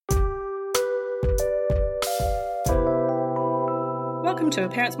Welcome to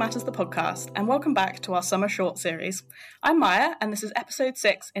Appearance Matters, the podcast, and welcome back to our summer short series. I'm Maya, and this is episode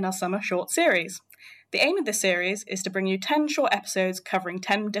 6 in our summer short series. The aim of this series is to bring you 10 short episodes covering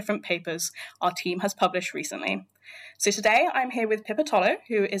 10 different papers our team has published recently. So today I'm here with Pippa Tollo,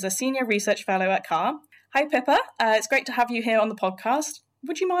 who is a senior research fellow at CAR. Hi Pippa, it's great to have you here on the podcast.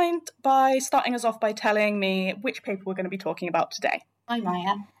 Would you mind by starting us off by telling me which paper we're going to be talking about today? Hi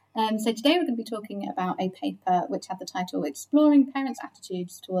Maya. So today we're going to be talking about a paper which had the title Exploring Parents'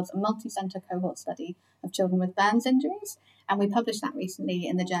 Attitudes Towards a Multi-Centre Cohort Study of Children with Burns Injuries, and we published that recently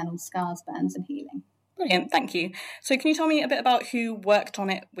in the journal Scars, Burns and Healing. Brilliant, thank you. So can you tell me a bit about who worked on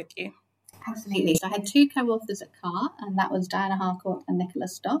it with you? Absolutely. So I had two co-authors at CAR, and that was Diana Harcourt and Nicola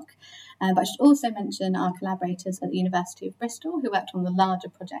Stock. But I should also mention our collaborators at the University of Bristol who worked on the larger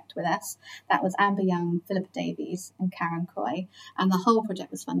project with us. That was Amber Young, Philippa Davies and Karen Coy. And the whole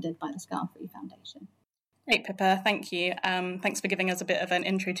project was funded by the Scar Free Foundation. Great, Pippa, thank you. Thanks for giving us a bit of an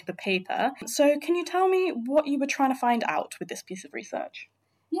intro to the paper. So can you tell me what you were trying to find out with this piece of research?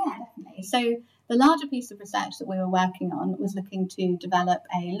 Yeah, definitely. So the larger piece of research that we were working on was looking to develop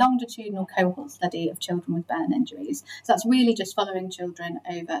a longitudinal cohort study of children with burn injuries. So that's really just following children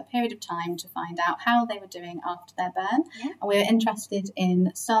over a period of time to find out how they were doing after their burn. Yeah. And we were interested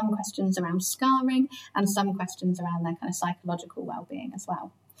in some questions around scarring and some questions around their kind of psychological well-being as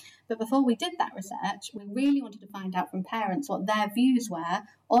well. But before we did that research, we really wanted to find out from parents what their views were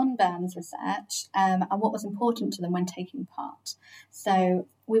on burns research and what was important to them when taking part. So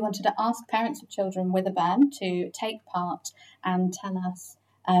we wanted to ask parents of children with a burn to take part and tell us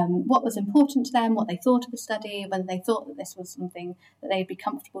what was important to them, what they thought of the study, whether they thought that this was something that they'd be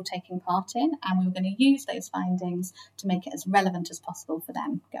comfortable taking part in, and we were going to use those findings to make it as relevant as possible for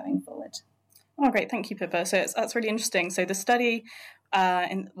them going forward. Oh, great. Thank you, Pippa. So that's really interesting. So the study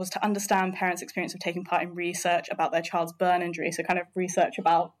was to understand parents' experience of taking part in research about their child's burn injury. So kind of research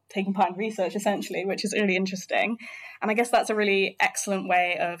about taking part in research, essentially, which is really interesting. And I guess that's a really excellent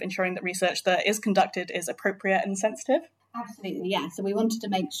way of ensuring that research that is conducted is appropriate and sensitive. Absolutely, yeah. So we wanted to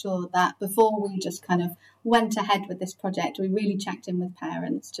make sure that before we just kind of went ahead with this project, we really checked in with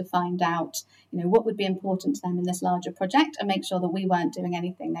parents to find out, what would be important to them in this larger project and make sure that we weren't doing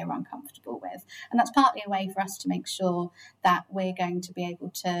anything they were uncomfortable with. And that's partly a way for us to make sure that we're going to be able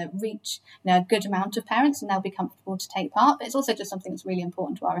to reach, a good amount of parents and they'll be comfortable to take part. But it's also just something that's really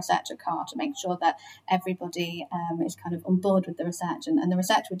important to our research at CAR to make sure that everybody is kind of on board with the research and the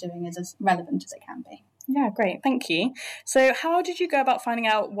research we're doing is as relevant as it can be. Yeah, great. Thank you. So how did you go about finding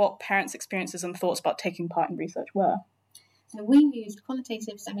out what parents' experiences and thoughts about taking part in research were? So we used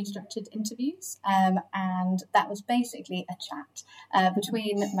qualitative semi-structured interviews, and that was basically a chat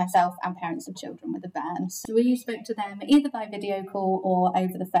between myself and parents of children with a burn. So we spoke to them either by video call or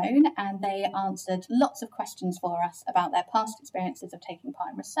over the phone, and they answered lots of questions for us about their past experiences of taking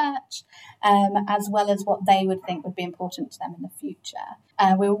part in research, as well as what they would think would be important to them in the future.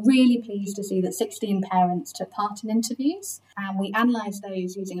 We were really pleased to see that 16 parents took part in interviews, and we analysed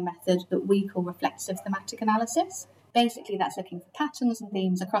those using a method that we call reflexive thematic analysis. Basically, that's looking for patterns and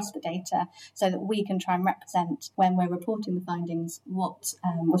themes across the data so that we can try and represent, when we're reporting the findings, what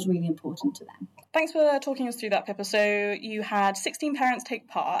was really important to them. Thanks for talking us through that, Pippa. So you had 16 parents take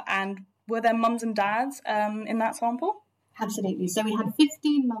part, and were there mums and dads in that sample? Absolutely. So we had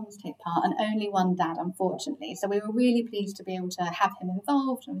 15 mums take part and only one dad, unfortunately. So we were really pleased to be able to have him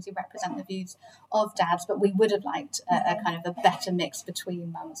involved and obviously represent the views of dads, but we would have liked a kind of a better mix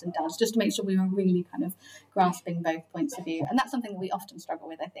between mums and dads, just to make sure we were really kind of grasping both points of view. And that's something that we often struggle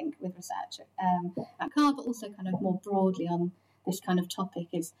with, I think, with research at CAR, but also kind of more broadly on this kind of topic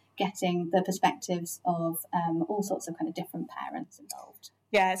is getting the perspectives of all sorts of kind of different parents involved.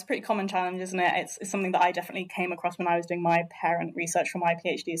 Yeah, it's a pretty common challenge, isn't it? It's something that I definitely came across when I was doing my parent research for my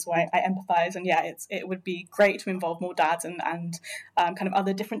PhD, so I empathise. And yeah, it would be great to involve more dads and kind of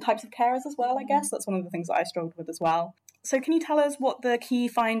other different types of carers as well, I guess. That's one of the things that I struggled with as well. So can you tell us what the key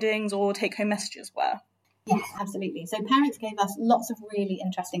findings or take-home messages were? Yes, absolutely. So parents gave us lots of really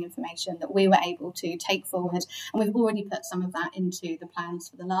interesting information that we were able to take forward, and we've already put some of that into the plans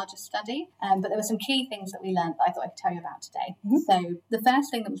for the larger study. But there were some key things that we learned that I thought I could tell you about today. Mm-hmm. So the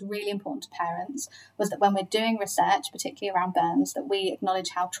first thing that was really important to parents was that when we're doing research, particularly around burns, that we acknowledge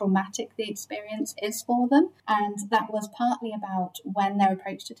how traumatic the experience is for them. And that was partly about when they're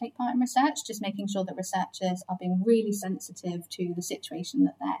approached to take part in research, just making sure that researchers are being really sensitive to the situation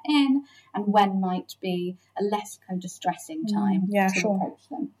that they're in and when might be a less kind of distressing time to approach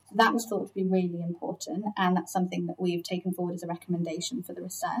them. So that was thought to be really important, and that's something that we've taken forward as a recommendation for the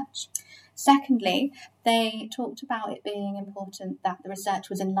research. Secondly, they talked about it being important that the research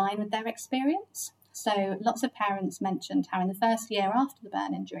was in line with their experience. So lots of parents mentioned how in the first year after the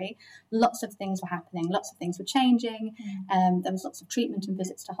burn injury, lots of things were happening, lots of things were changing, there was lots of treatment and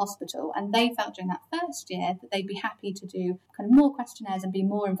visits to hospital, and they felt during that first year that they'd be happy to do kind of more questionnaires and be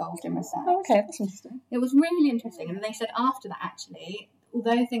more involved in research. Oh, okay, that's interesting. It was really interesting, and they said after that, actually,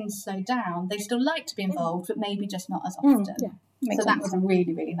 although things slowed down, they still like to be involved, but maybe just not as often. So that was a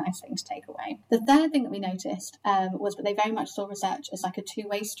really, really nice thing to take away. The third thing that we noticed was that they very much saw research as like a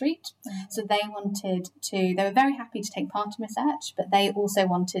two-way street. So they were very happy to take part in research, but they also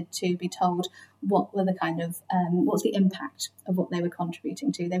wanted to be told what were the kind of, what's the impact of what they were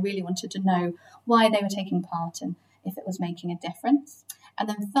contributing to. They really wanted to know why they were taking part and if it was making a difference. And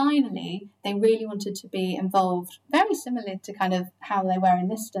then finally, they really wanted to be involved, very similar to kind of how they were in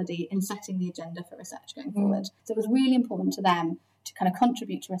this study, in setting the agenda for research going forward. So it was really important to them to kind of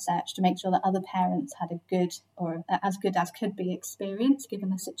contribute to research, to make sure that other parents had a good or as good as could be experience given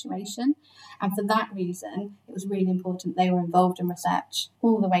the situation. And for that reason, it was really important they were involved in research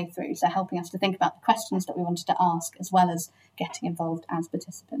all the way through, so helping us to think about the questions that we wanted to ask, as well as getting involved as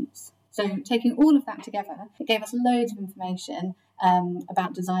participants. So taking all of that together, it gave us loads of information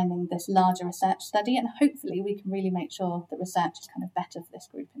about designing this larger research study, and hopefully we can really make sure that research is kind of better for this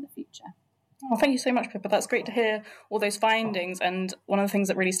group in the future. Oh, thank you so much, Pippa. That's great to hear all those findings. And one of the things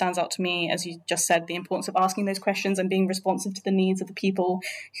that really stands out to me, as you just said, the importance of asking those questions and being responsive to the needs of the people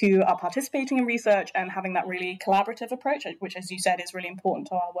who are participating in research and having that really collaborative approach, which, as you said, is really important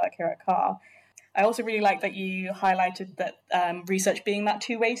to our work here at CAR. I also really like that you highlighted that research being that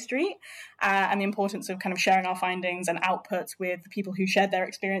two-way street and the importance of kind of sharing our findings and outputs with the people who shared their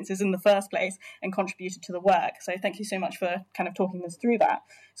experiences in the first place and contributed to the work. So thank you so much for kind of talking us through that.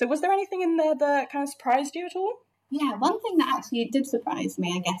 So was there anything in there that kind of surprised you at all? Yeah, one thing that actually did surprise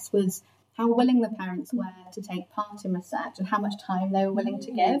me, I guess, was how willing the parents were to take part in research and how much time they were willing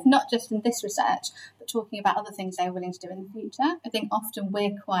to give, not just in this research, but talking about other things they were willing to do in the future. I think often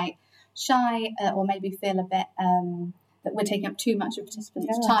we're quite shy or maybe feel a bit that we're taking up too much of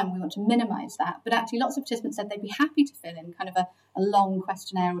participants' time. We want to minimise that. But actually lots of participants said they'd be happy to fill in kind of a long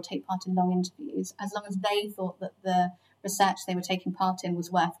questionnaire or take part in long interviews as long as they thought that the research they were taking part in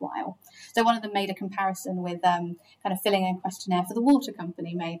was worthwhile. So one of them made a comparison with kind of filling in a questionnaire for the water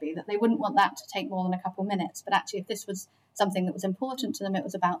company, maybe, that they wouldn't want that to take more than a couple of minutes. But actually, if this was something that was important to them, it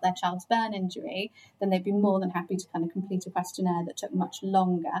was about their child's burn injury, then they'd be more than happy to kind of complete a questionnaire that took much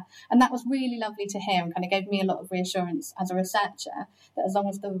longer. And that was really lovely to hear and kind of gave me a lot of reassurance as a researcher that as long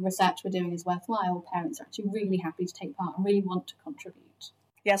as the research we're doing is worthwhile, parents are actually really happy to take part and really want to contribute.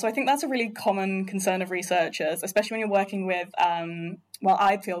 Yeah, so I think that's a really common concern of researchers, especially when you're working with,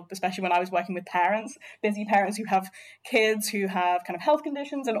 I feel, especially when I was working with parents, busy parents who have kids, who have kind of health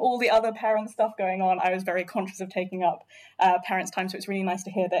conditions and all the other parent stuff going on. I was very conscious of taking up parents' time, so it's really nice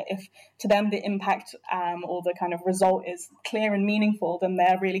to hear that if to them the impact or the kind of result is clear and meaningful, then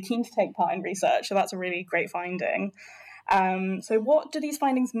they're really keen to take part in research. So that's a really great finding. So what do these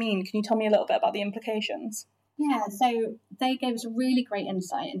findings mean? Can you tell me a little bit about the implications? Yeah, so they gave us a really great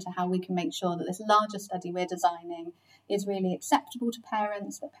insight into how we can make sure that this larger study we're designing is really acceptable to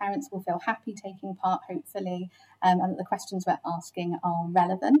parents, that parents will feel happy taking part, hopefully, and that the questions we're asking are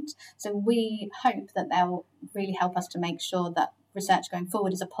relevant. So we hope that they'll really help us to make sure that research going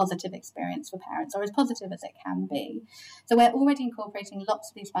forward is a positive experience for parents, or as positive as it can be. So we're already incorporating lots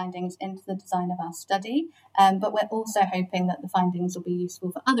of these findings into the design of our study, but we're also hoping that the findings will be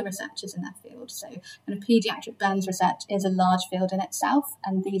useful for other researchers in their field. So kind of paediatric burns research is a large field in itself,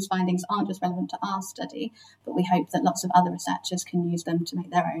 and these findings aren't just relevant to our study, but we hope that lots of other researchers can use them to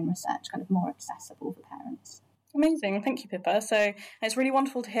make their own research kind of more accessible for parents. Amazing. Thank you, Pippa. So it's really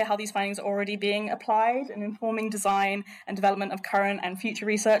wonderful to hear how these findings are already being applied and informing design and development of current and future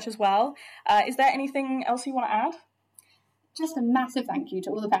research as well. Is there anything else you want to add? Just a massive thank you to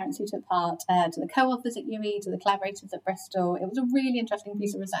all the parents who took part, to the co-authors at UWE, to the collaborators at Bristol. It was a really interesting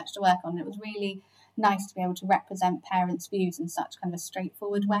piece of research to work on. It was really nice to be able to represent parents' views in such kind of a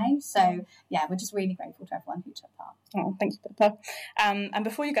straightforward way. So, yeah, we're just really grateful to everyone who took part. Oh, thank you, Pippa. And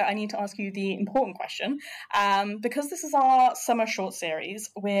before you go, I need to ask you the important question. Because this is our summer short series,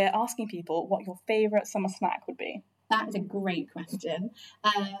 we're asking people what your favourite summer snack would be. That is a great question.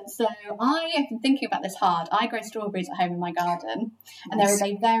 So I have been thinking about this hard. I grow strawberries at home in my garden, and there is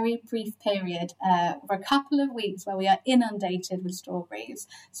a very brief period for a couple of weeks where we are inundated with strawberries.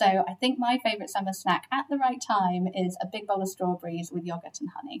 So I think my favourite summer snack at the right time is a big bowl of strawberries with yoghurt and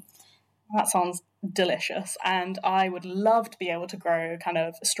honey. That sounds delicious, and I would love to be able to grow kind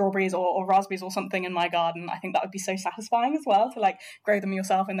of strawberries or raspberries or something in my garden. I think that would be so satisfying as well, to like grow them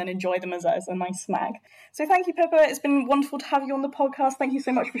yourself and then enjoy them as a nice snack. So thank you, Pippa. It's been wonderful to have you on the podcast. Thank you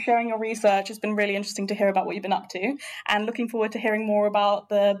so much for sharing your research. It's been really interesting to hear about what you've been up to, and looking forward to hearing more about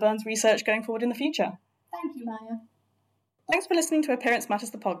the Burns research going forward in the future. Thank you, Maya. Thanks for listening to Appearance Matters,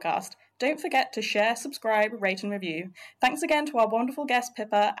 the podcast. Don't forget to share, subscribe, rate and review. Thanks again to our wonderful guest,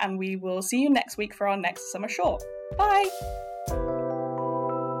 Pippa, and we will see you next week for our next summer short. Bye!